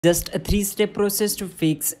Just a 3-step process to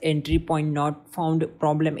fix entry point not found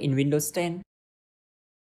problem in Windows 10.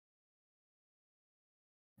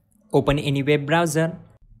 Open any web browser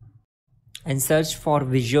and search for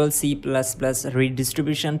Visual C++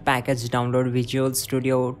 redistribution package. Download Visual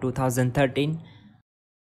Studio 2013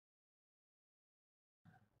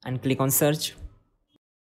 and click on search.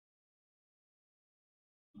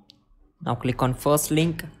 Now click on first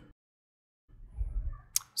link.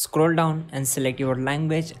 Scroll down and select your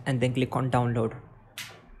language and then click on download.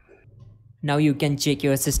 Now you can check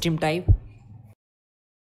your system type.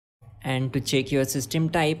 And to check your system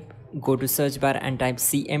type, go to search bar and type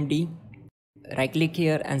CMD. Right click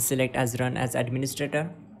here and select as run as administrator.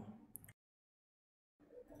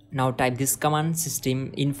 Now type this command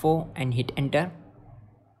system info and hit enter.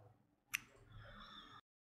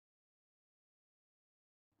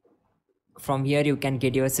 From here you can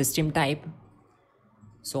get your system type.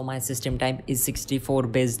 So my system type is 64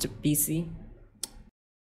 based PC.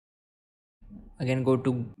 Again go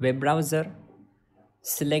to web browser,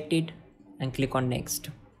 select it and click on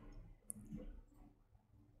next.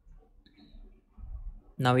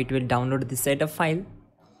 Now it will download the setup file.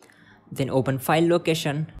 Then open file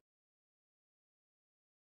location.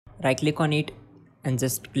 Right click on it and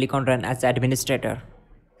just click on run as administrator.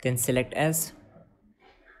 Then select as.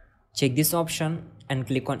 Check this option and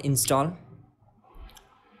click on install.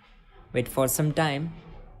 Wait for some time.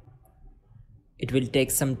 It will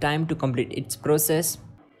take some time to complete its process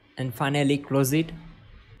and finally close it.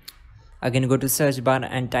 Again go to search bar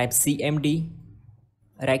and type CMD.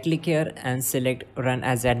 Right click here and select run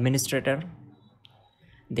as administrator.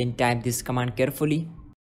 Then type this command carefully.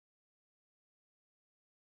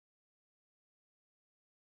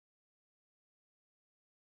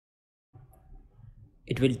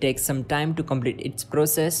 It will take some time to complete its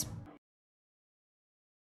process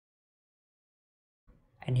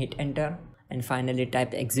and hit enter and finally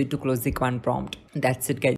type exit to close the command prompt. That's it guys.